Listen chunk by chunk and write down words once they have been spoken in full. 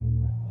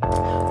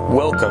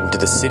Welcome to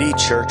the City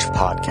Church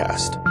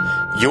Podcast,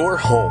 your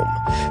home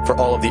for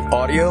all of the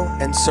audio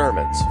and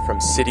sermons from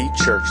City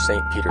Church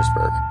St.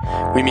 Petersburg.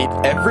 We meet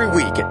every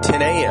week at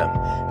 10 a.m.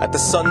 at the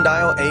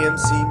Sundial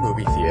AMC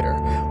Movie Theater,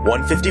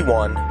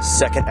 151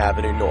 2nd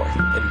Avenue North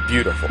in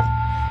beautiful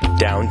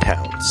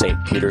downtown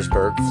St.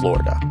 Petersburg,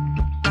 Florida.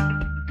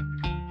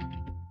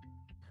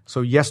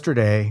 So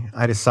yesterday,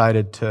 I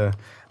decided to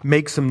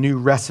make some new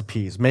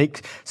recipes,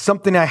 make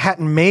something I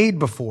hadn't made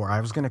before. I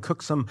was going to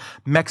cook some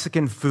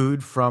Mexican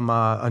food from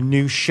a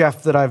new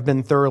chef that I've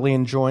been thoroughly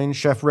enjoying,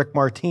 Chef Rick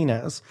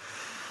Martinez.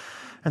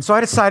 And so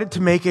I decided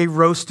to make a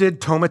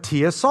roasted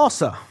tomatilla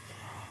salsa.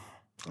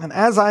 And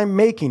as I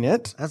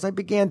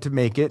began to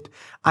make it,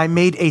 I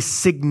made a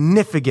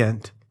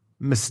significant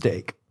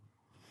mistake.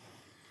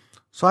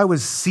 So I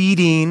was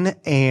seeding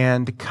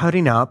and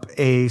cutting up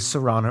a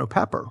serrano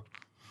pepper.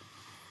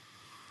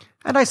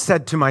 And I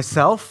said to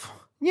myself,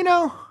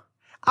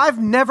 I've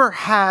never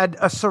had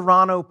a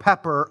serrano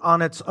pepper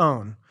on its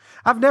own.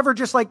 I've never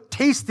just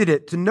tasted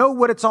it to know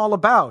what it's all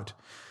about.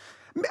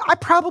 I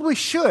probably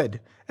should.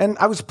 And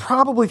I was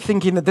probably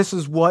thinking that this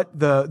is what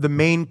the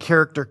main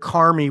character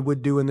Carmy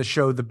would do in the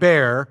show The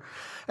Bear.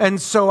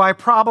 And so I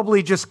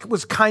probably just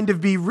was trying to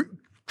be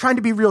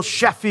real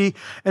chefy.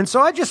 And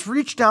so I just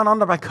reached down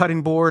onto my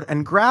cutting board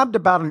and grabbed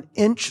about an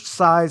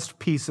inch-sized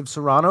piece of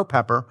serrano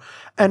pepper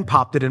and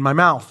popped it in my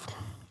mouth.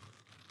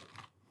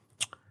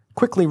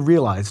 Quickly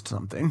realized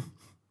something.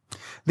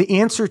 The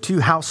answer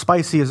to how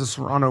spicy is a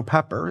serrano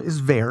pepper is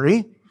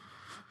very.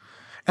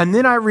 And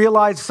then I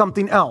realized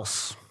something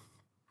else.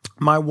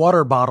 My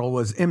water bottle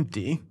was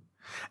empty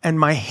and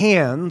my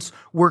hands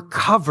were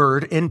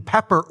covered in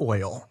pepper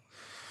oil.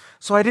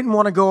 So I didn't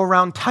want to go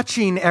around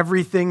touching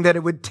everything that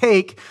it would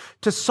take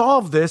to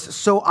solve this.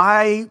 So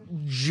I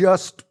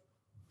just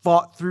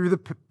fought through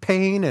the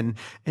pain and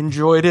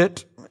enjoyed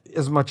it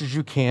as much as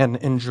you can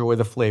enjoy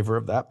the flavor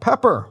of that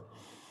pepper.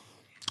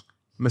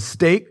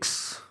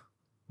 Mistakes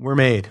were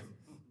made.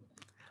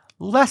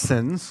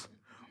 Lessons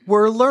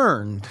were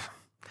learned.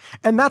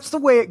 And that's the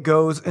way it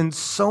goes in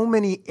so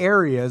many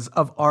areas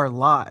of our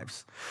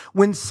lives.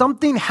 When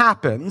something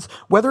happens,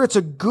 whether it's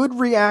a good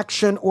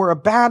reaction or a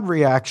bad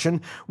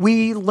reaction,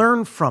 we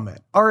learn from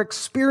it. Our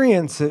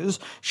experiences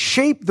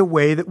shape the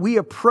way that we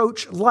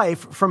approach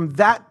life from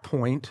that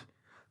point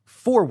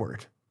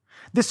forward.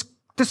 This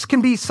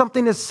can be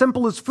something as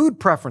simple as food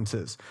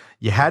preferences.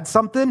 You had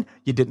something,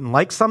 you didn't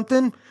like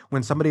something.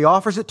 When somebody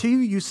offers it to you,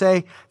 you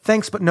say,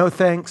 thanks, but no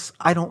thanks.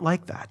 I don't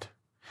like that.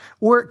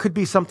 Or it could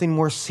be something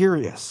more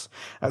serious.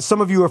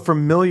 Some of you are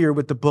familiar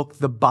with the book,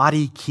 The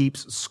Body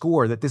Keeps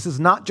Score, that this is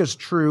not just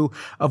true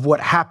of what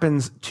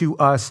happens to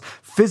us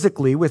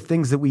physically with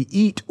things that we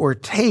eat or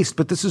taste,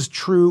 but this is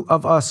true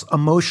of us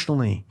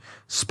emotionally,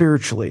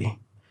 spiritually,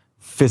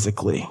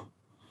 physically.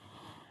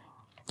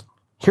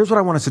 Here's what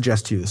I want to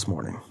suggest to you this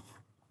morning.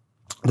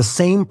 The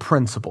same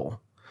principle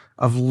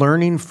of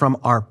learning from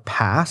our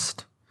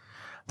past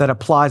that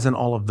applies in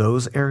all of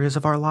those areas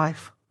of our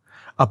life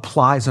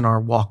applies in our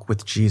walk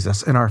with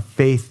Jesus and our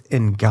faith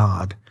in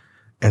God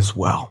as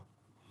well.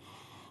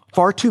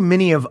 Far too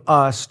many of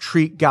us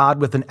treat God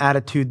with an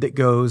attitude that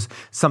goes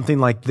something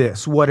like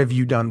this: what have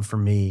you done for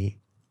me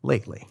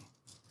lately?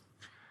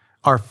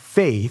 Our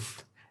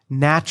faith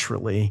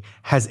naturally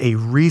has a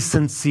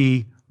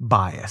recency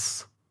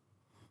bias.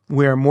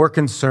 We are more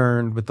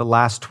concerned with the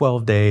last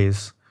 12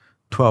 days,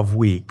 12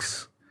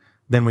 weeks,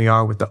 than we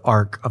are with the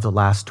arc of the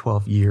last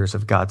 12 years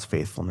of God's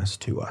faithfulness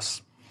to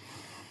us.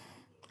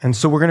 And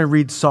so we're going to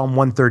read Psalm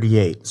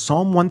 138.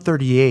 Psalm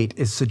 138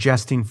 is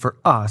suggesting for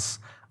us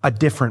a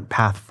different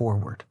path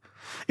forward.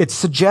 It's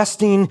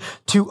suggesting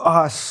to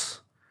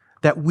us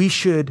that we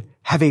should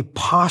have a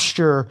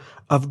posture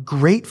of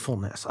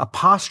gratefulness, a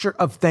posture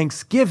of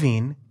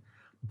thanksgiving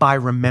by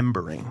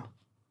remembering.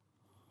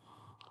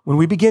 When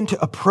we begin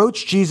to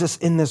approach Jesus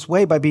in this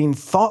way by being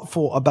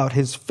thoughtful about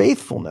his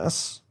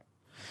faithfulness,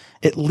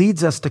 it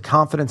leads us to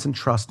confidence and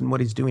trust in what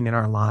he's doing in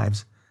our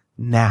lives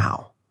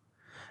now.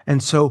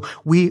 And so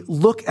we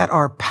look at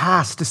our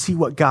past to see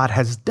what God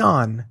has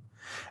done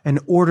in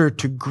order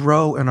to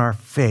grow in our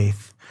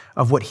faith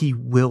of what he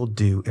will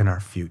do in our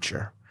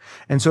future.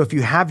 And so if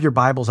you have your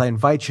Bibles, I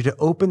invite you to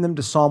open them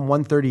to Psalm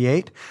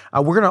 138.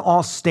 We're going to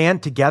all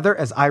stand together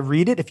as I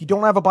read it. If you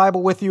don't have a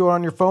Bible with you or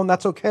on your phone,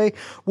 that's okay.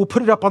 We'll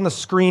put it up on the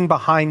screen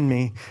behind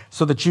me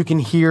so that you can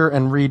hear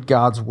and read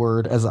God's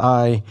word as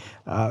I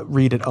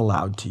read it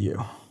aloud to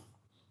you.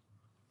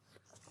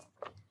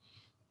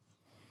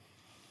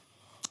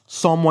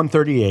 Psalm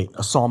 138,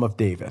 a psalm of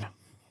David.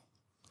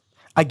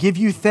 I give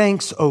you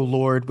thanks, O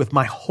Lord, with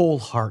my whole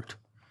heart.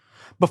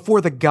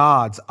 Before the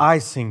gods, I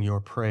sing your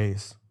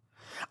praise.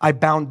 I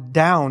bow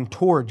down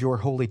toward your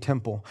holy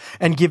temple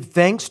and give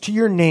thanks to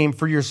your name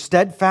for your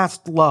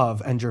steadfast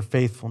love and your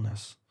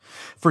faithfulness.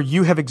 For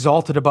you have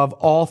exalted above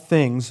all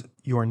things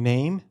your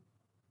name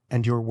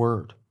and your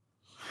word.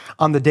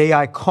 On the day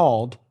I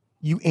called,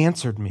 you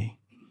answered me.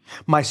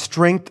 My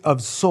strength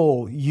of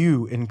soul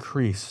you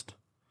increased.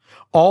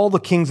 All the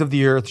kings of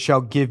the earth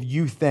shall give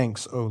you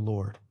thanks, O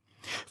Lord.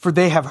 For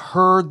they have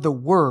heard the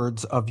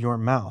words of your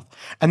mouth,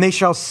 and they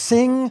shall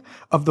sing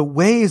of the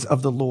ways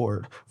of the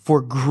Lord,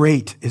 for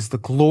great is the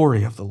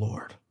glory of the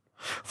Lord.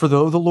 For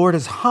though the Lord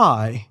is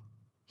high,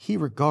 he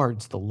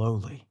regards the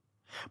lowly,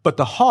 but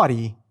the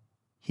haughty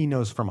he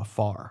knows from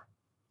afar.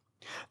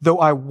 Though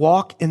I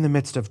walk in the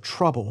midst of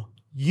trouble,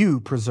 you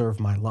preserve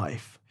my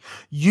life.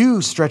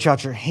 You stretch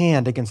out your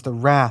hand against the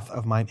wrath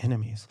of mine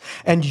enemies,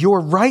 and your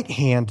right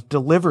hand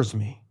delivers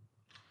me.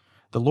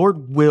 The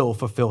Lord will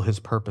fulfill his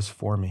purpose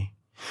for me.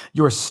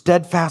 Your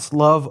steadfast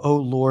love, O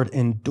Lord,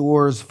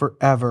 endures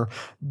forever.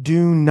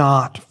 Do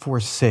not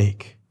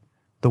forsake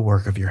the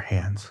work of your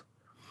hands.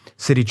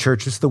 City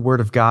Church is the word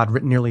of God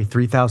written nearly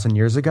 3,000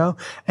 years ago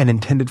and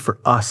intended for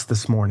us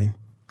this morning.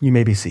 You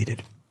may be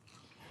seated.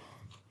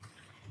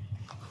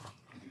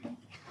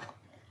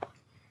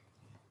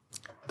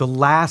 The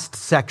last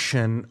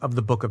section of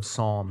the book of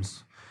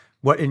Psalms,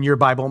 what in your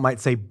Bible might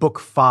say book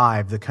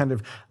 5, the kind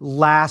of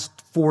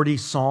last 40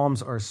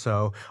 Psalms or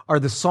so, are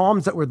the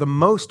Psalms that were the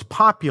most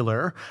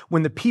popular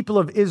when the people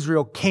of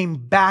Israel came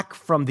back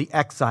from the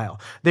exile.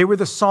 They were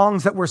the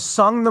songs that were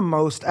sung the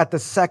most at the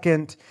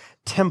Second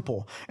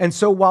Temple. And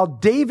so while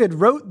David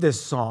wrote this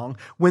song,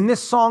 when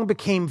this song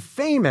became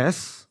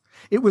famous,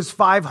 it was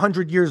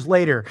 500 years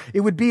later.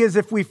 It would be as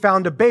if we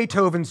found a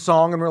Beethoven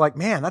song and we're like,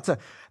 man, that's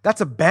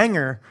a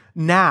banger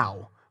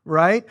now.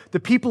 Right?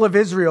 The people of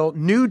Israel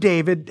knew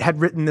David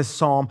had written this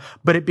psalm,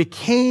 but it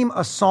became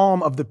a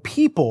psalm of the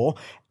people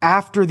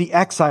after the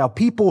exile,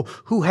 people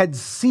who had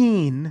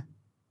seen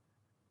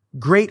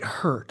great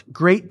hurt,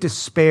 great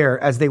despair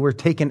as they were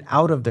taken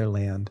out of their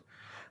land,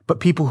 but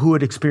people who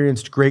had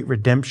experienced great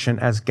redemption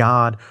as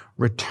God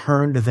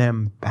returned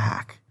them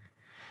back.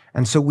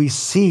 And so we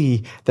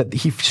see that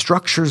he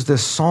structures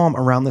this psalm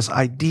around this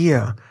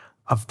idea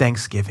of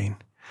thanksgiving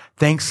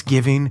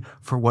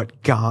for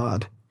what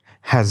God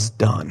has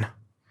done.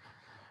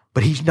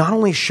 But he not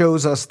only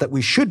shows us that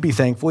we should be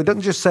thankful, he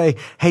doesn't just say,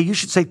 hey, you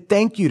should say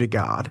thank you to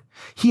God.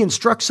 He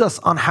instructs us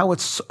on how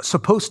it's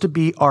supposed to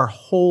be our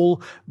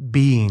whole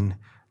being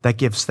that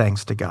gives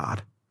thanks to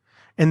God.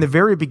 In the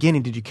very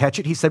beginning, did you catch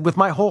it? He said, with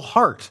my whole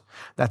heart,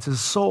 that's his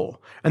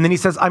soul. And then he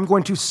says, I'm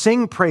going to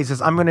sing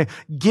praises. I'm going to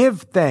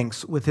give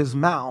thanks with his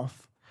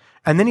mouth.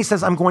 And then he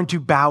says, I'm going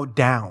to bow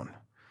down.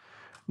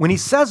 When he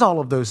says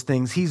all of those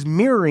things, he's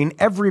mirroring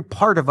every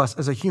part of us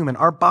as a human,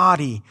 our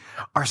body,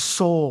 our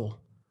soul,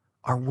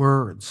 our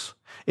words.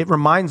 It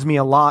reminds me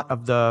a lot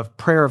of the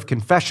prayer of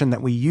confession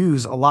that we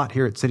use a lot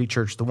here at City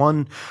Church, the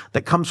one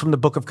that comes from the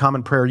Book of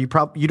Common Prayer. You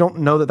don't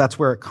know that that's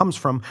where it comes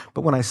from,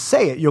 but when I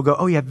say it, you'll go,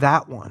 oh yeah,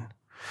 that one.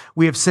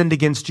 We have sinned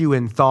against you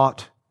in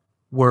thought,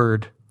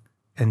 word,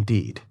 and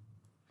deed.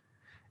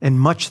 In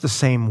much the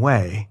same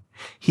way,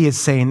 he is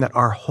saying that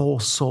our whole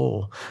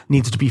soul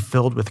needs to be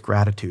filled with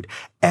gratitude.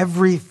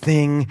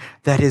 Everything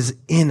that is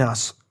in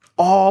us,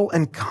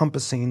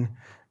 all-encompassing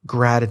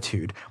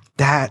gratitude.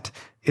 That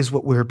is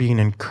what we're being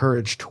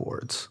encouraged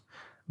towards.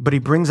 But he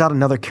brings out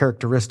another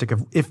characteristic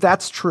of, if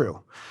that's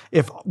true,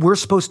 if we're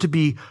supposed to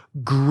be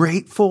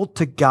grateful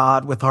to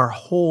God with our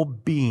whole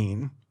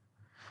being,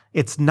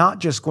 it's not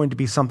just going to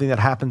be something that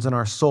happens in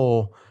our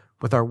soul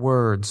with our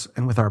words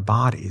and with our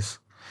bodies.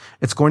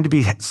 It's going to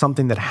be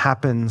something that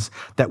happens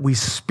that we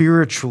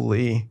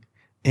spiritually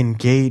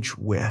engage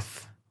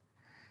with.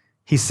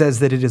 He says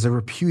that it is a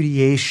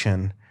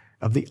repudiation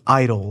of the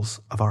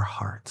idols of our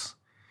hearts.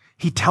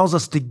 He tells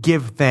us to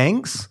give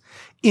thanks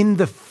in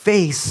the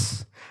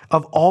face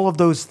of all of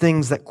those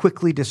things that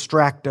quickly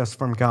distract us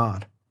from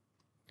God.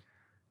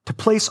 To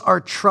place our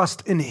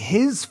trust in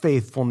his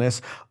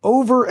faithfulness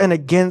over and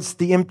against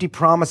the empty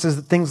promises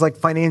that things like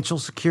financial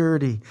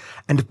security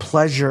and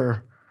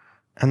pleasure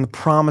and the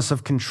promise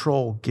of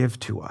control give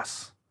to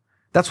us.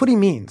 That's what he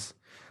means.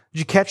 Did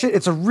you catch it?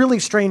 It's a really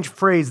strange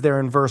phrase there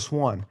in verse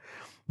 1.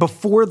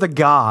 Before the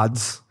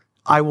gods,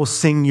 I will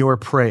sing your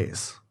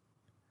praise.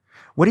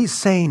 What he's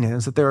saying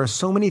is that there are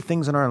so many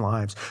things in our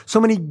lives, so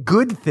many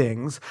good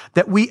things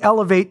that we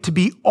elevate to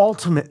be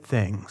ultimate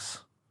things.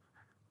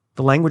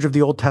 The language of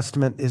the Old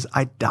Testament is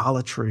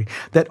idolatry,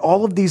 that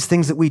all of these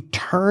things that we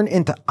turn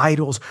into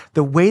idols,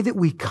 the way that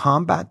we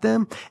combat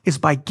them is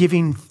by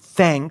giving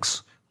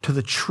thanks to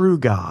the true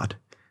God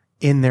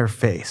in their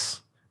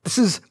face. This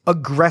is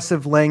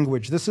aggressive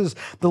language. This is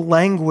the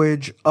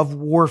language of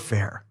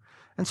warfare.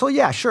 And so,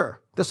 yeah,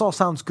 sure, this all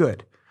sounds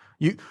good.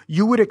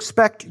 You would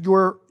expect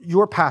your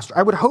pastor,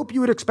 I would hope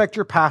you would expect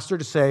your pastor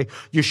to say,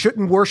 you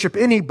shouldn't worship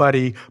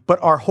anybody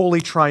but our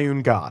holy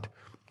triune God.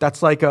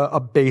 That's like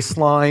a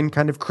baseline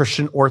kind of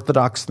Christian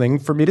Orthodox thing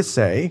for me to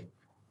say.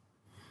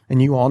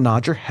 And you all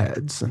nod your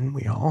heads and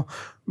we all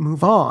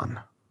move on.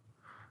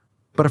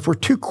 But if we're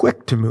too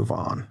quick to move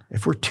on,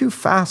 if we're too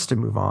fast to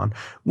move on,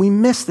 we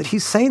miss that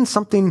he's saying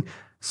something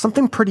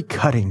pretty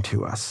cutting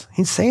to us.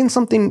 He's saying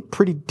something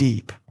pretty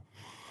deep.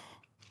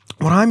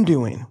 What I'm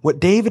doing, what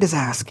David is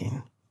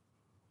asking,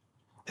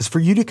 is for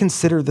you to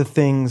consider the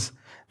things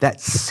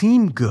that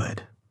seem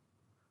good,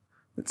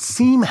 that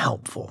seem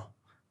helpful,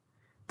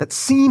 that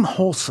seem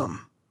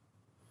wholesome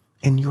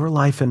in your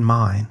life and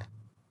mine,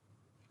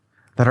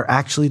 that are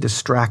actually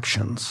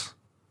distractions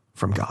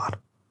from God.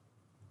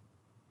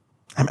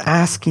 I'm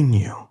asking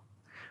you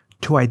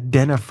to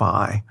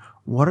identify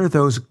what are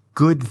those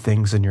good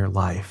things in your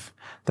life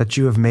that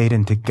you have made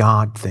into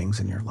God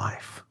things in your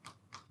life.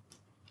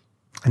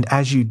 And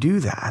as you do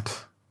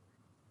that,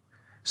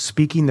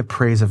 speaking the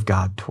praise of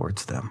God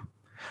towards them,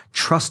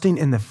 trusting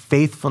in the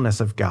faithfulness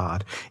of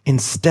God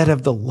instead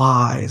of the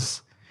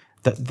lies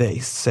that they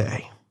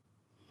say.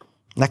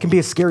 And that can be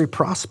a scary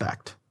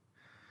prospect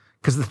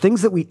because the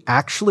things that we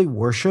actually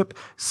worship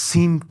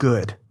seem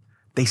good.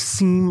 They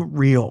seem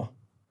real.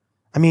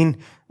 I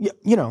mean,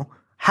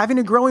 having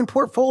a growing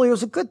portfolio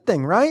is a good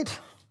thing, right?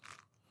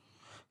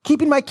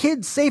 Keeping my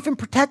kids safe and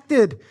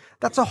protected,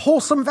 that's a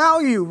wholesome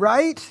value,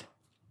 right?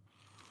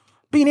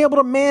 Being able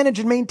to manage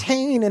and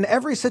maintain in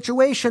every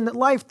situation that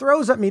life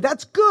throws at me,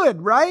 that's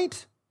good,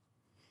 right?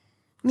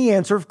 And the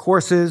answer, of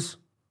course, is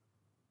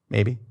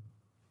maybe.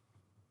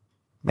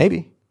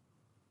 Maybe.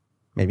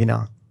 Maybe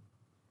not.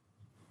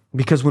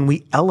 Because when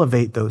we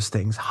elevate those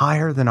things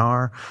higher than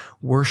our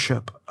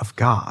worship of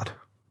God,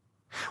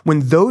 when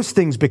those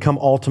things become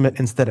ultimate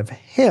instead of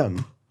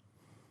Him,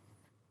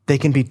 they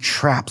can be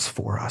traps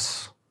for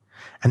us.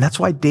 And that's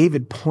why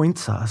David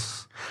points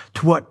us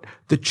to what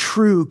the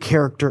true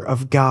character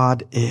of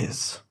God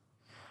is.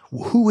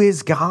 Who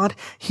is God?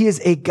 He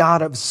is a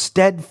God of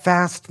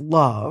steadfast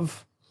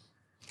love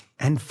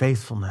and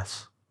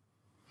faithfulness.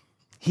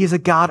 He is a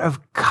God of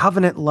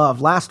covenant love.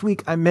 Last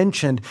week, I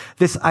mentioned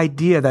this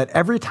idea that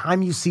every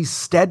time you see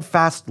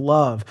steadfast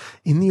love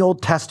in the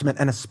Old Testament,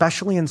 and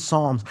especially in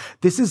Psalms,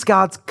 this is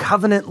God's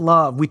covenant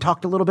love. We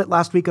talked a little bit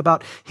last week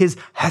about His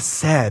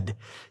hesed,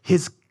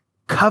 His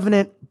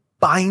covenant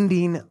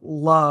binding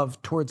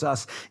love towards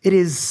us. It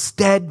is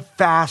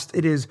steadfast.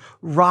 It is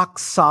rock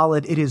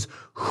solid. It is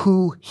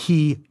who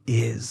He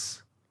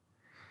is.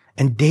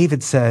 And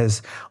David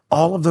says,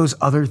 all of those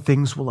other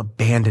things will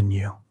abandon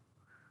you,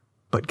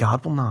 but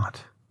God will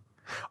not.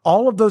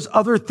 All of those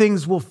other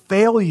things will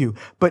fail you,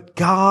 but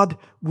God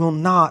will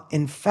not.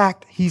 In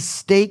fact, He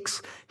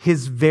stakes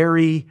His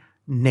very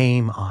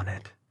name on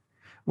it.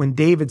 When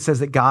David says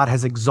that God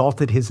has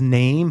exalted His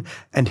name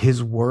and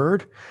His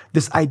word,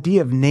 this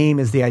idea of name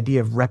is the idea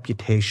of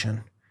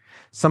reputation.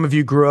 Some of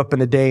you grew up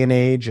in a day and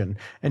age, and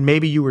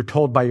maybe you were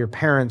told by your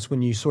parents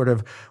when you sort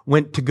of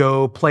went to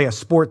go play a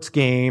sports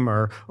game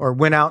or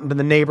went out into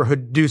the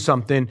neighborhood to do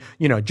something,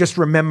 just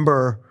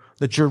remember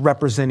that you're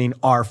representing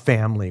our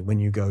family when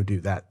you go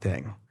do that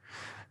thing.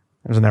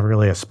 I was never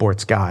really a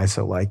sports guy,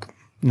 so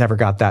never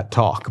got that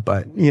talk,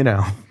 but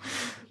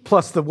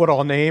plus the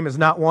Woodall name is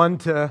not one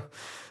to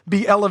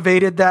be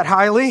elevated that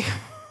highly,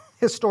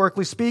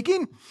 historically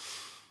speaking.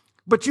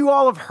 But you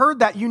all have heard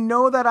that. You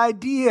know that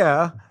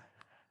idea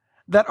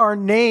that our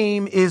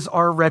name is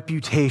our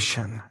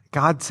reputation.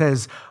 God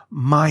says,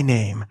 my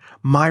name,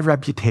 my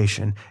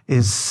reputation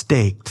is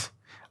staked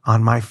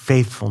on my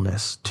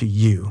faithfulness to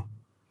you,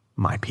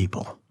 my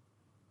people.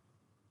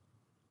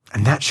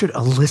 And that should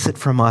elicit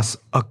from us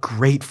a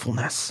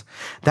gratefulness.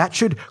 That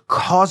should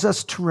cause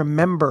us to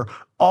remember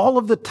all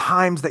of the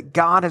times that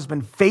God has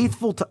been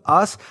faithful to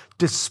us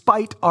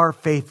despite our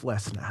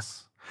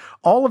faithlessness.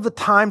 All of the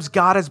times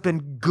God has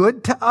been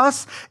good to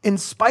us in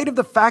spite of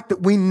the fact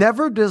that we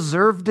never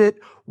deserved it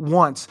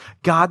once.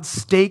 God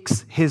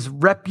stakes His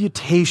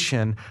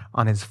reputation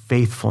on His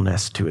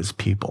faithfulness to His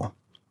people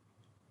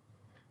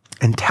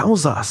and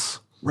tells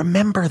us,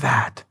 remember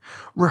that,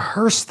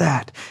 rehearse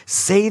that,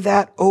 say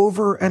that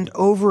over and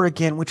over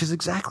again, which is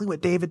exactly what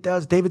David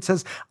does. David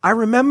says, I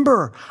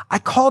remember, I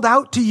called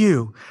out to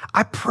you,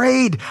 I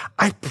prayed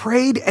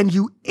and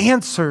you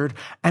answered,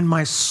 and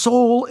my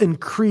soul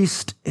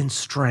increased in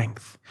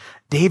strength.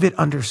 David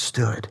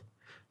understood.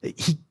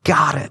 He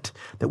got it,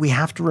 that we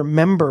have to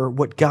remember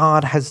what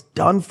God has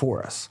done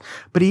for us.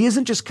 But he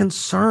isn't just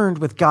concerned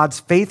with God's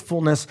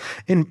faithfulness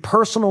in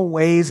personal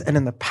ways and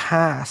in the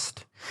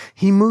past.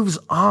 He moves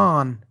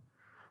on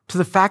to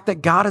the fact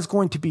that God is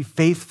going to be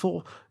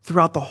faithful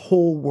throughout the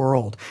whole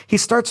world. He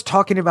starts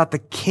talking about the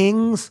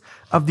kings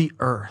of the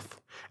earth.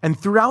 And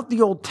throughout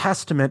the Old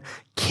Testament,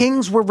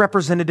 kings were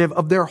representative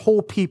of their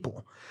whole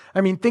people.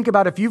 I mean, think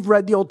about if you've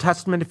read the Old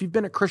Testament, if you've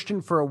been a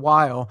Christian for a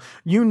while,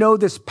 you know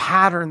this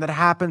pattern that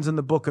happens in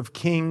the book of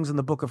Kings and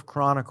the book of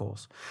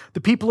Chronicles.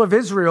 The people of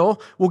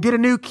Israel will get a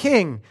new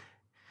king.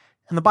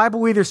 And the Bible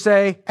will either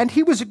say, and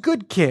he was a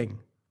good king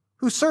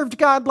who served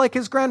God like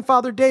his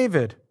grandfather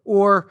David,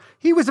 or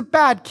he was a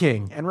bad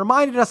king and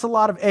reminded us a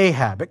lot of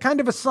Ahab. It kind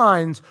of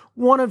assigns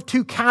one of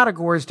two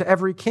categories to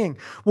every king.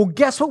 Well,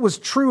 guess what was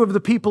true of the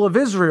people of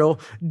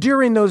Israel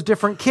during those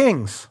different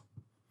kings?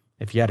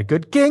 If you had a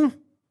good king,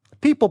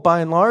 people, by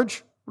and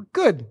large, were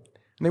good,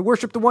 and they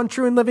worshiped the one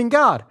true and living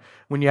God.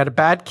 When you had a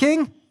bad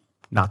king,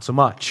 not so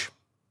much.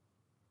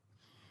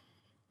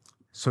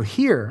 So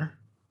here,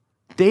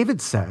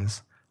 David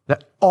says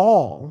that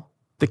all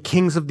the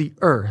kings of the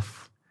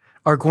earth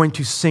are going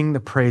to sing the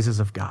praises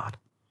of God.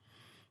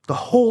 The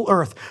whole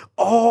earth,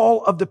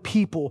 all of the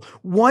people,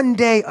 one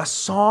day a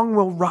song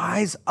will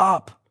rise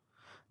up,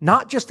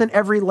 not just in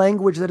every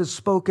language that is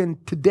spoken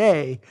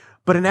today,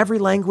 but but in every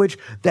language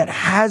that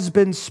has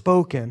been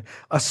spoken,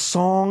 a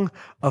song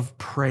of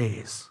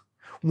praise.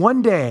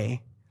 One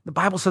day, the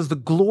Bible says the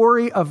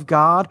glory of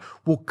God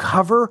will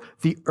cover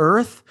the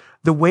earth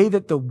the way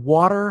that the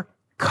water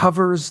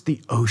covers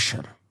the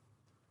ocean.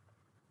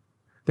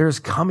 There is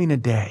coming a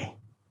day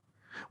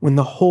when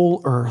the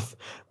whole earth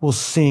will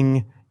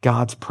sing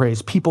God's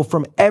praise. People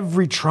from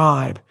every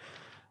tribe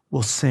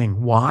will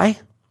sing. Why?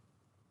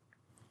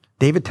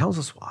 David tells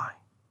us why.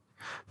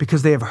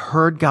 Because they have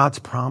heard God's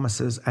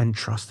promises and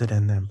trusted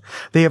in them.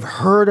 They have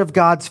heard of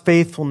God's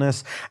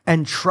faithfulness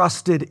and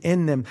trusted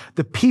in them.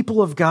 The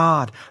people of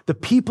God, the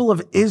people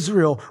of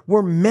Israel,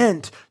 were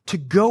meant to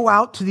go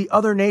out to the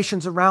other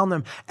nations around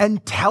them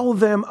and tell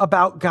them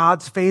about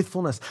God's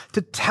faithfulness,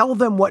 to tell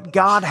them what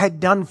God had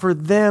done for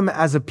them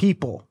as a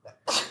people.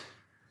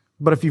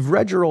 But if you've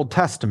read your Old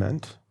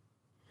Testament,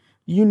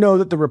 you know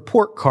that the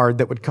report card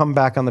that would come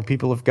back on the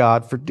people of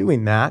God for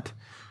doing that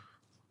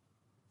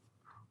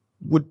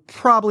would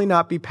probably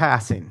not be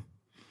passing.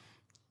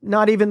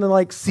 Not even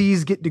the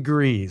C's get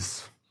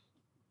degrees.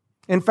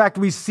 In fact,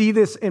 we see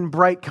this in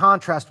bright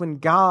contrast when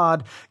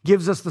God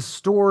gives us the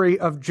story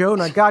of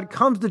Jonah. God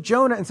comes to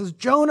Jonah and says,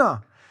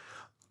 Jonah,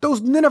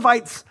 those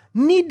Ninevites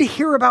need to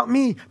hear about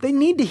me. They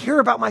need to hear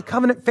about my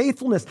covenant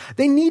faithfulness.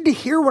 They need to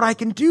hear what I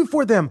can do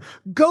for them.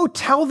 Go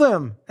tell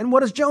them. And what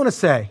does Jonah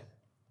say?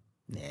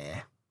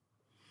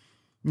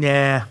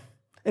 Nah.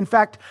 In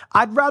fact,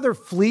 I'd rather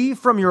flee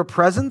from your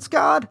presence,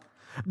 God,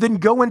 than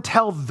go and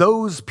tell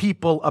those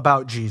people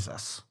about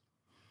Jesus.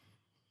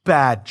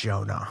 Bad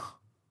Jonah.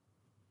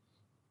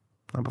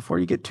 Now, before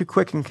you get too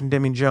quick in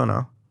condemning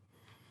Jonah,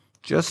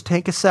 just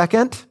take a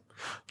second,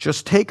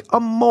 just take a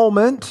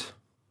moment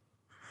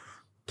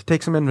to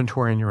take some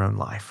inventory in your own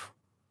life.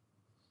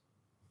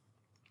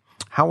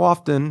 How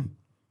often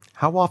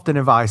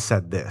have I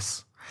said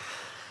this?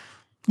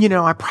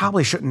 I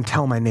probably shouldn't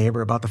tell my neighbor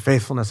about the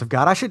faithfulness of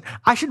God.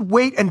 I should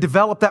wait and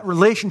develop that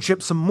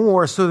relationship some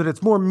more so that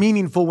it's more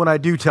meaningful when I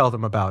do tell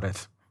them about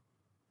it.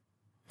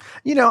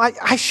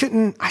 I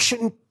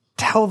shouldn't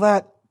tell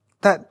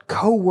that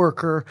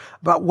coworker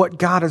about what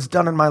God has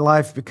done in my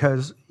life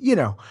because,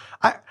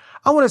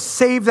 I want to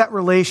save that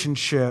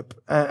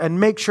relationship and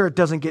make sure it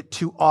doesn't get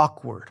too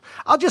awkward.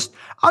 I'll just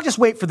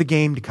wait for the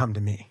game to come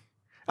to me.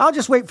 I'll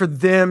just wait for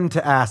them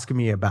to ask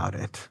me about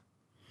it.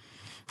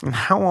 And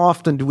how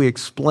often do we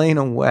explain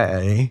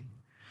away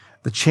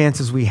the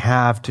chances we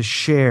have to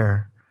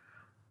share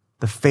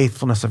the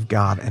faithfulness of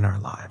God in our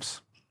lives?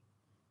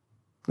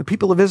 The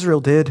people of Israel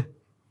did,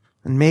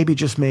 and maybe,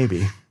 just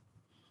maybe,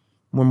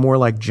 we're more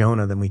like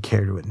Jonah than we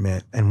care to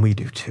admit, and we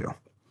do too.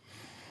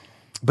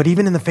 But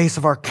even in the face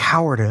of our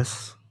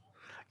cowardice,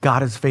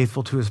 God is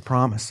faithful to his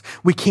promise.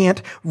 We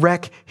can't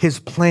wreck his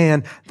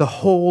plan. The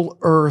whole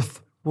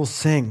earth will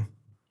sing.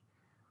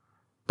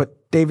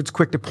 But David's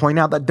quick to point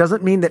out that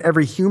doesn't mean that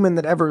every human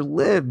that ever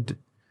lived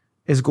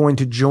is going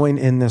to join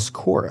in this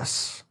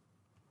chorus.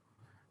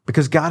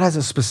 Because God has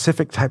a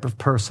specific type of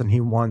person he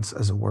wants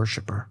as a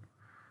worshiper.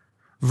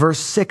 Verse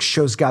 6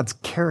 shows God's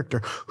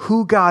character,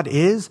 who God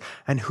is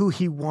and who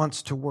he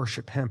wants to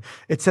worship him.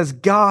 It says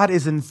God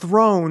is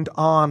enthroned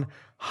on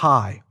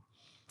high.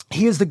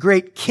 He is the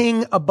great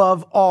king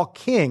above all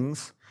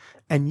kings,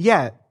 and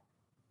yet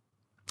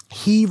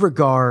he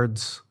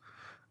regards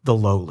the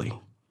lowly.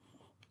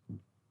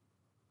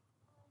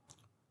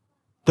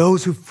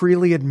 Those who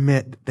freely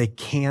admit they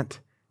can't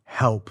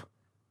help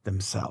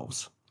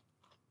themselves.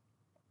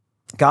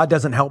 God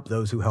doesn't help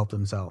those who help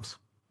themselves.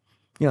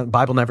 The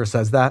Bible never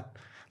says that.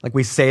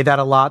 We say that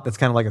a lot. That's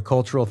kind of like a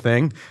cultural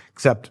thing,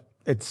 except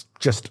it's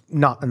just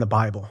not in the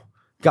Bible.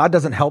 God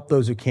doesn't help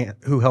those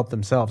who help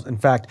themselves. In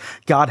fact,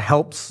 God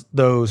helps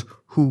those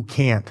who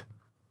can't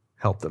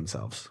help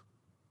themselves.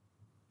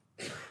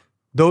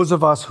 Those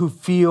of us who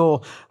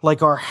feel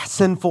like our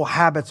sinful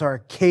habits are a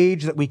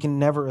cage that we can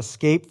never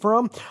escape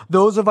from.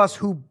 Those of us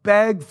who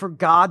beg for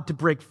God to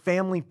break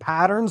family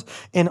patterns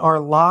in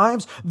our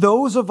lives.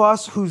 Those of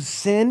us whose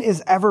sin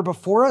is ever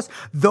before us.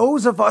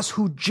 Those of us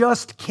who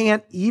just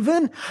can't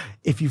even.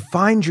 If you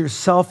find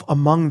yourself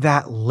among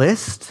that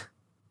list,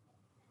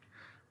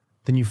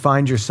 then you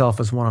find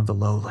yourself as one of the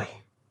lowly.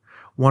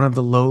 One of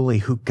the lowly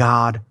who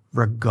God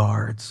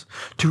regards.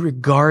 To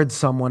regard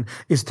someone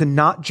is to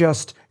not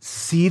just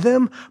see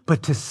them,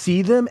 but to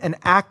see them and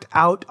act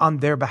out on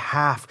their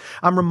behalf.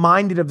 I'm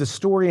reminded of the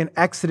story in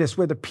Exodus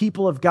where the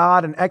people of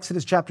God in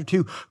Exodus chapter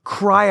 2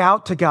 cry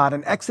out to God.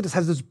 And Exodus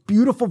has this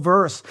beautiful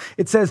verse.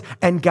 It says,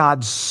 and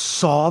God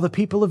saw the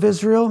people of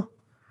Israel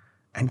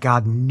and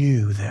God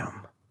knew them.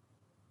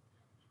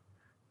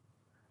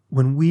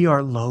 When we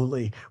are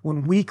lowly,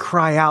 when we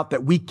cry out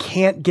that we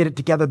can't get it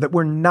together, that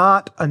we're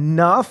not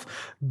enough,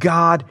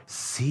 God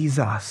sees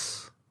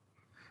us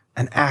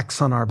and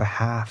acts on our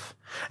behalf.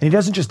 And he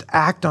doesn't just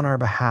act on our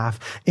behalf.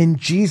 In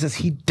Jesus,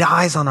 he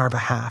dies on our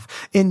behalf.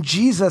 In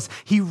Jesus,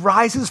 he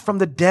rises from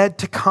the dead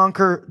to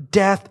conquer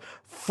death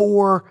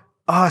for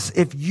us.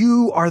 If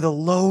you are the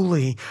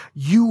lowly,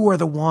 you are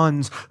the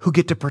ones who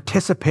get to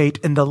participate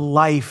in the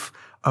life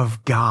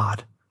of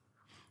God.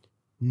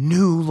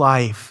 new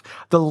life,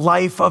 the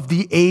life of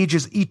the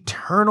ages,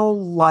 eternal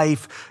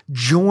life,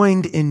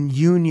 joined in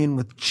union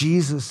with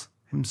Jesus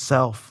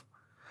himself.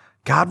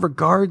 God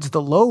regards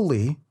the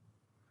lowly,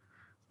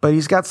 but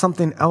he's got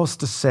something else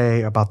to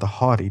say about the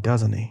haughty,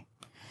 doesn't he?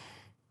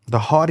 The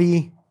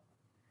haughty,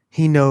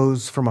 he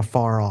knows from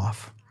afar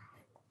off.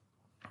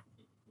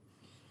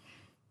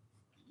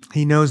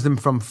 He knows them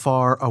from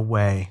far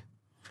away.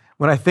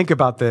 When I think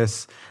about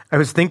this, I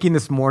was thinking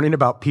this morning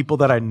about people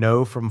that I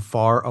know from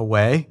far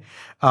away.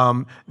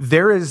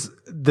 There is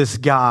this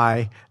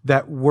guy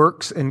that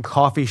works in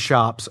coffee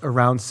shops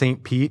around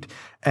St. Pete,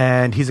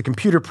 and he's a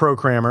computer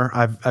programmer.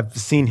 I've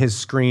seen his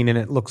screen, and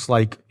it looks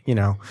like,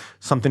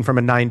 something from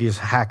a 90s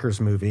hackers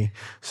movie.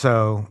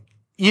 So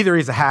either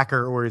he's a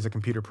hacker or he's a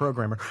computer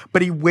programmer.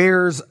 But he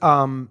wears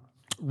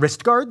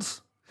wrist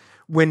guards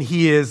when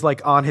he is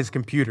on his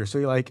computer.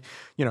 So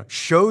he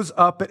shows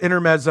up at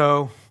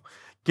Intermezzo,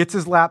 gets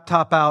his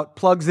laptop out,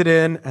 plugs it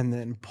in, and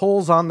then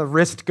pulls on the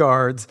wrist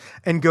guards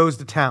and goes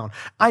to town.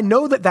 I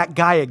know that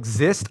guy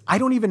exists. I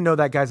don't even know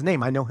that guy's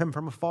name. I know him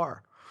from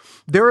afar.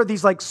 There are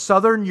these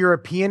Southern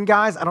European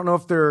guys. I don't know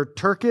if they're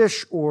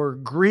Turkish or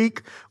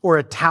Greek or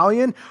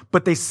Italian,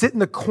 but they sit in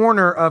the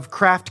corner of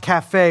Craft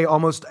Cafe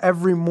almost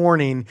every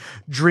morning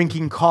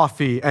drinking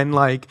coffee and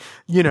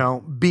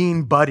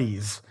being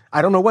buddies.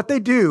 I don't know what they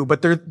do,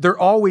 but they're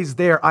always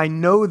there. I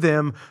know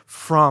them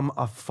from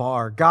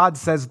afar. God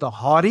says the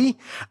haughty.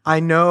 I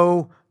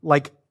know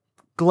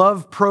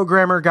glove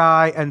programmer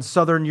guy and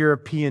Southern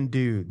European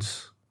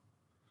dudes.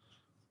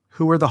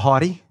 Who are the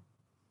haughty?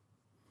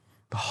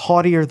 The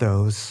haughty are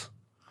those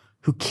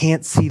who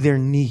can't see their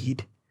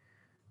need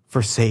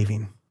for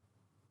saving.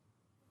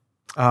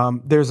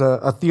 There's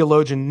a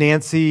theologian,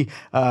 Nancy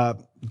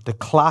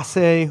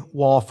DeClasse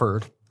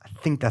Walford. I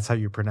think that's how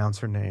you pronounce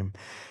her name.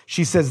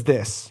 She says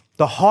this: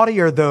 the haughty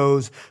are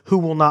those who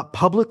will not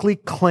publicly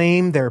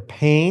claim their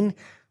pain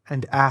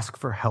and ask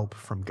for help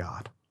from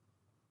God.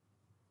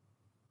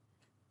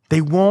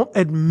 They won't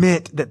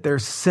admit that their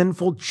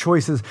sinful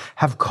choices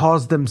have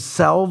caused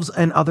themselves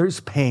and others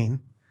pain.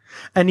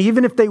 And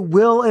even if they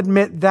will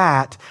admit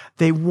that,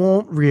 they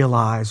won't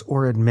realize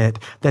or admit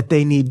that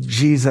they need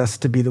Jesus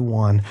to be the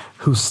one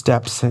who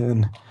steps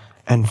in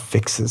and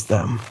fixes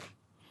them.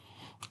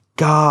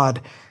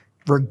 God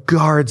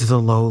regards the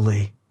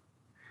lowly,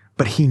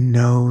 but he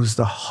knows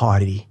the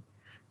haughty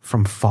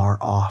from far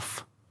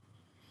off.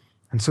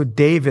 And so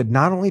David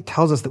not only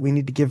tells us that we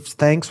need to give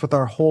thanks with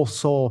our whole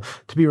soul,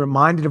 to be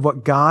reminded of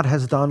what God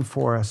has done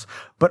for us,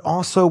 but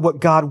also what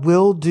God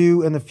will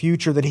do in the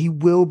future, that he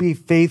will be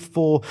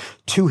faithful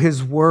to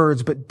his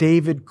words. But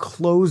David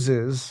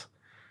closes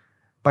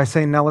by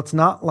saying, now let's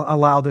not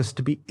allow this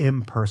to be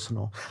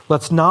impersonal.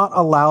 Let's not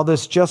allow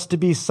this just to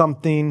be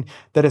something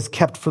that is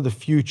kept for the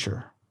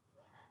future.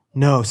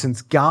 No,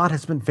 since God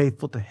has been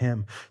faithful to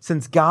him,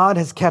 since God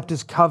has kept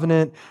his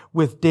covenant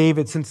with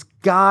David, since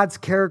God's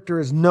character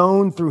is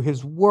known through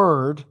his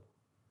word,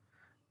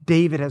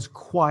 David has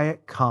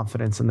quiet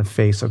confidence in the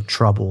face of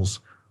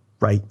troubles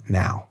right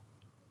now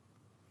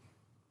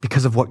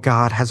because of what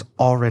God has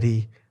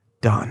already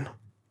done.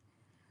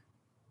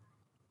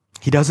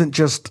 He doesn't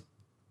just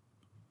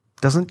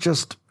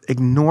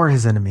ignore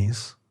his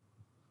enemies,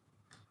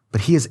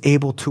 but he is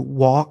able to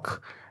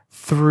walk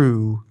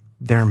through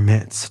their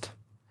midst.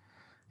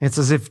 It's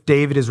as if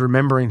David is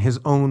remembering his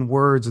own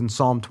words in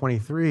Psalm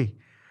 23.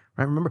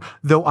 Right? Remember,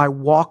 though I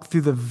walk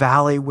through the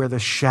valley where the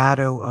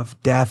shadow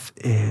of death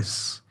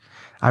is,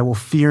 I will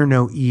fear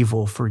no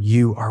evil, for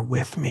you are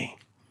with me.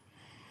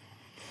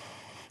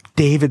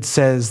 David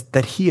says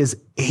that he is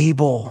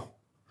able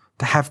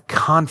to have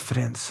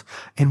confidence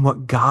in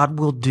what God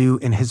will do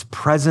in his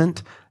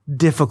present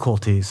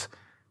difficulties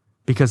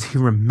because he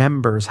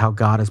remembers how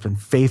God has been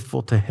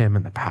faithful to him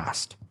in the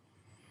past.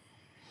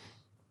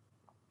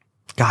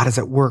 God is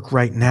at work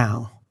right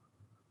now,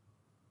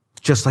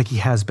 just like he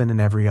has been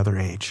in every other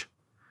age.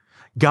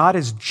 God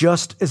is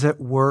just as at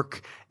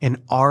work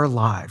in our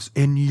lives,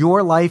 in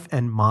your life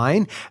and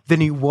mine, than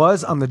he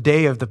was on the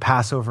day of the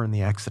Passover and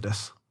the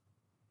Exodus.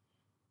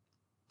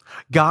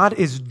 God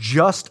is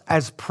just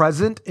as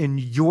present in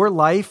your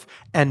life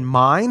and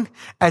mine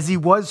as he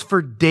was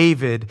for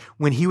David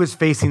when he was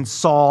facing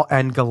Saul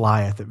and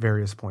Goliath at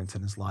various points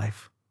in his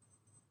life.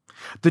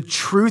 The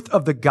truth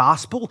of the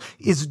gospel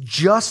is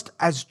just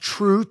as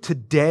true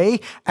today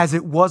as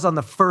it was on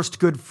the first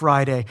Good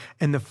Friday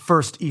and the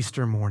first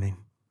Easter morning.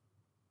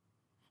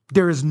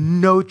 There is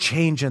no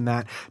change in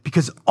that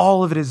because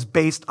all of it is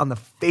based on the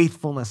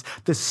faithfulness,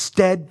 the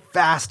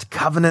steadfast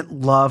covenant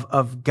love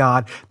of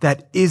God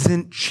that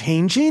isn't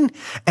changing,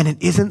 and it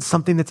isn't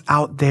something that's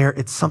out there.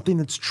 It's something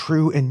that's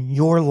true in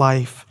your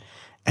life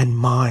and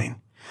mine.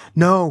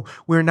 No,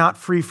 we're not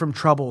free from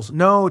troubles.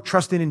 No,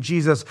 trusting in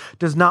Jesus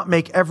does not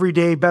make every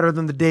day better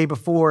than the day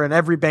before and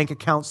every bank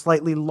account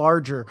slightly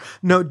larger.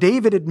 No,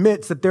 David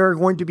admits that there are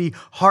going to be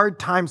hard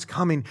times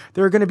coming.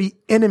 There are going to be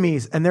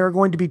enemies and there are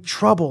going to be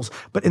troubles.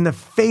 But in the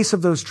face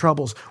of those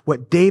troubles,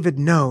 what David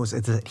knows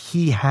is that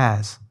he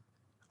has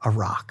a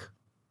rock.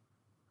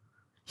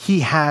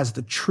 He has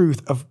the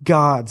truth of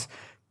God's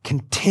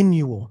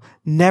continual,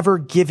 never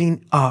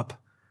giving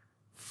up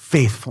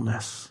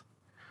faithfulness.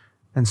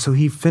 And so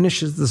he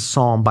finishes the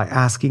psalm by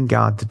asking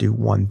God to do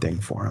one thing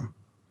for him.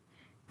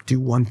 Do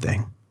one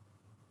thing.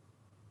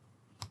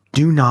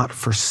 Do not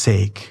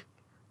forsake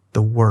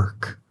the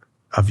work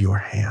of your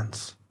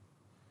hands.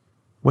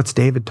 What's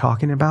David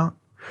talking about?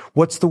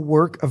 What's the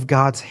work of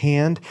God's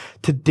hand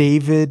to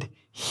David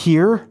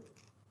here?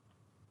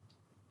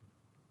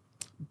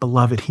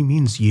 Beloved, he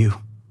means you.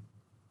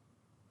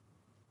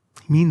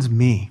 He means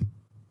me.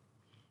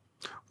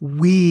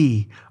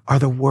 We are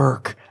the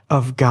work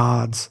of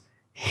God's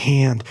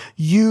hand.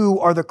 You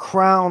are the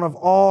crown of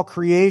all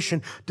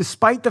creation.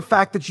 Despite the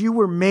fact that you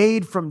were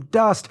made from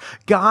dust,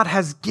 God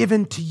has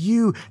given to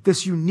you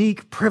this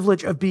unique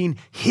privilege of being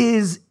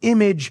his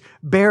image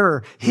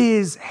bearer,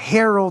 his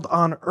herald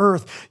on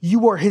earth.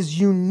 You are his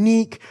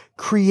unique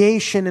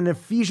creation. In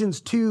Ephesians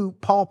 2,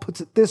 Paul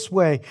puts it this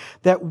way,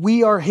 that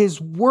we are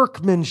his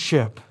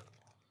workmanship,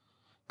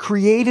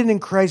 created in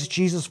Christ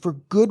Jesus for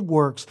good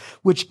works,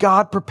 which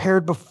God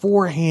prepared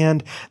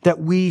beforehand that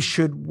we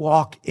should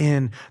walk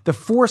in. The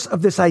force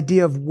of this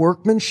idea of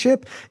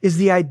workmanship is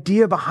the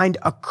idea behind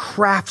a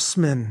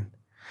craftsman,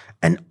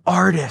 an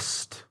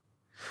artist.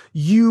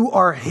 You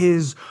are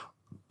his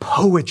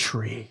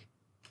poetry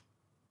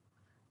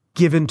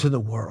given to the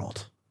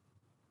world.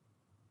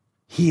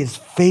 He is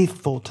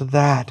faithful to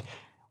that.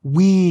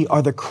 We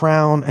are the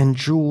crown and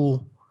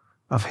jewel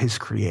of his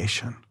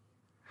creation.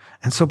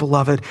 And so,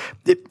 beloved,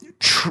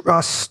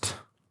 trust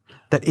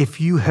that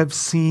if you have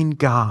seen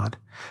God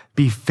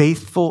be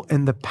faithful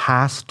in the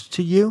past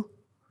to you,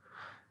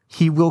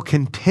 he will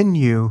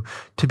continue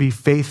to be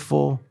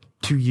faithful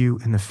to you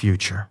in the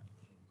future.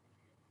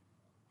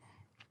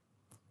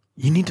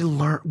 We need to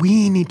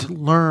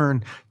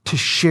learn to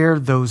share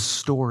those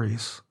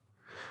stories.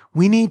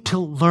 We need to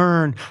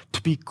learn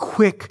to be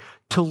quick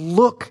to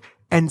look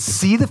and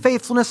see the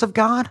faithfulness of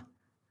God,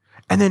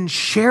 and then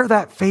share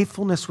that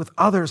faithfulness with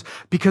others.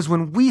 Because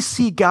when we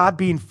see God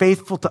being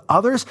faithful to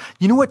others,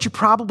 you know what you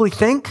probably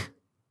think?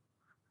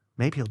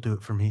 Maybe he'll do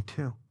it for me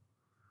too.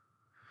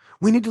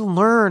 We need to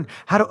learn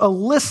how to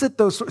elicit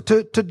those,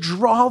 to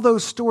draw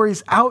those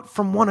stories out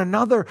from one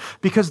another.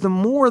 Because the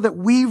more that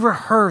we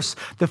rehearse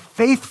the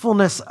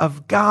faithfulness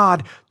of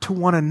God to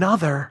one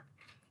another,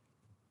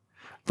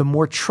 the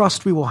more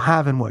trust we will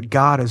have in what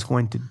God is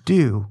going to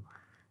do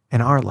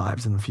in our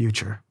lives in the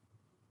future.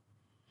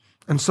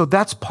 And so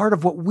that's part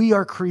of what we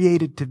are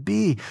created to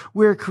be.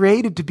 We're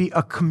created to be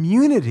a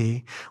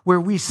community where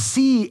we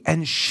see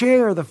and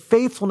share the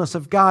faithfulness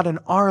of God in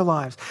our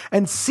lives,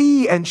 and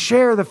see and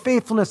share the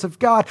faithfulness of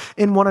God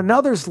in one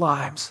another's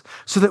lives,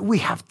 so that we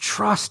have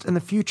trust in the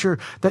future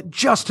that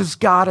just as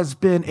God has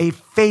been a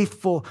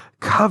faithful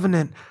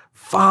covenant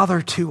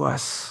father to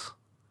us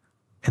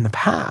in the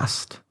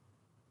past,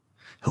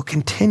 he'll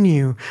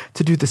continue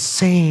to do the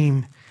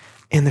same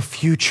in the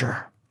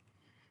future.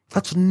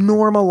 Let's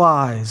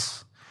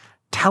normalize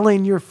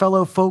telling your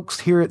fellow folks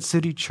here at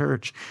City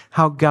Church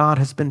how God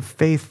has been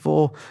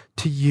faithful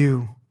to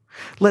you.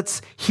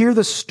 Let's hear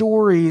the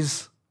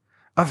stories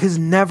of his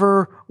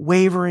never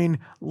wavering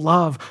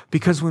love,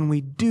 because when we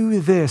do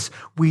this,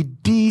 we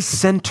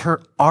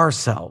decenter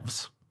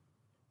ourselves.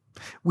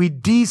 We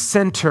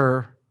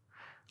decenter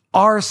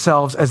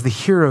ourselves as the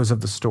heroes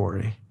of the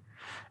story,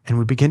 and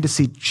we begin to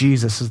see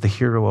Jesus as the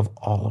hero of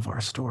all of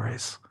our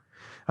stories,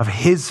 of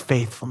his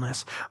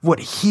faithfulness, what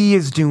he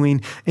is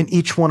doing in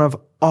each one of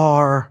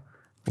our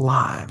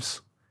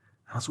lives.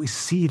 As we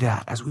see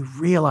that, as we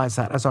realize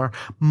that, as our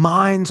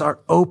minds are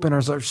open,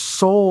 as our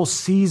soul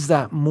sees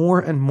that more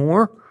and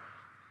more,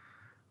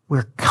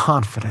 we're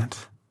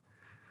confident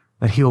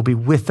that he will be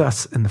with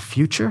us in the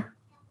future.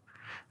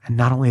 And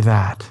not only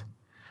that,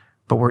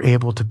 but we're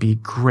able to be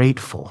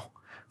grateful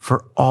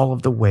for all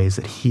of the ways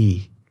that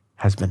he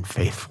has been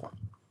faithful.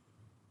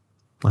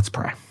 Let's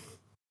pray.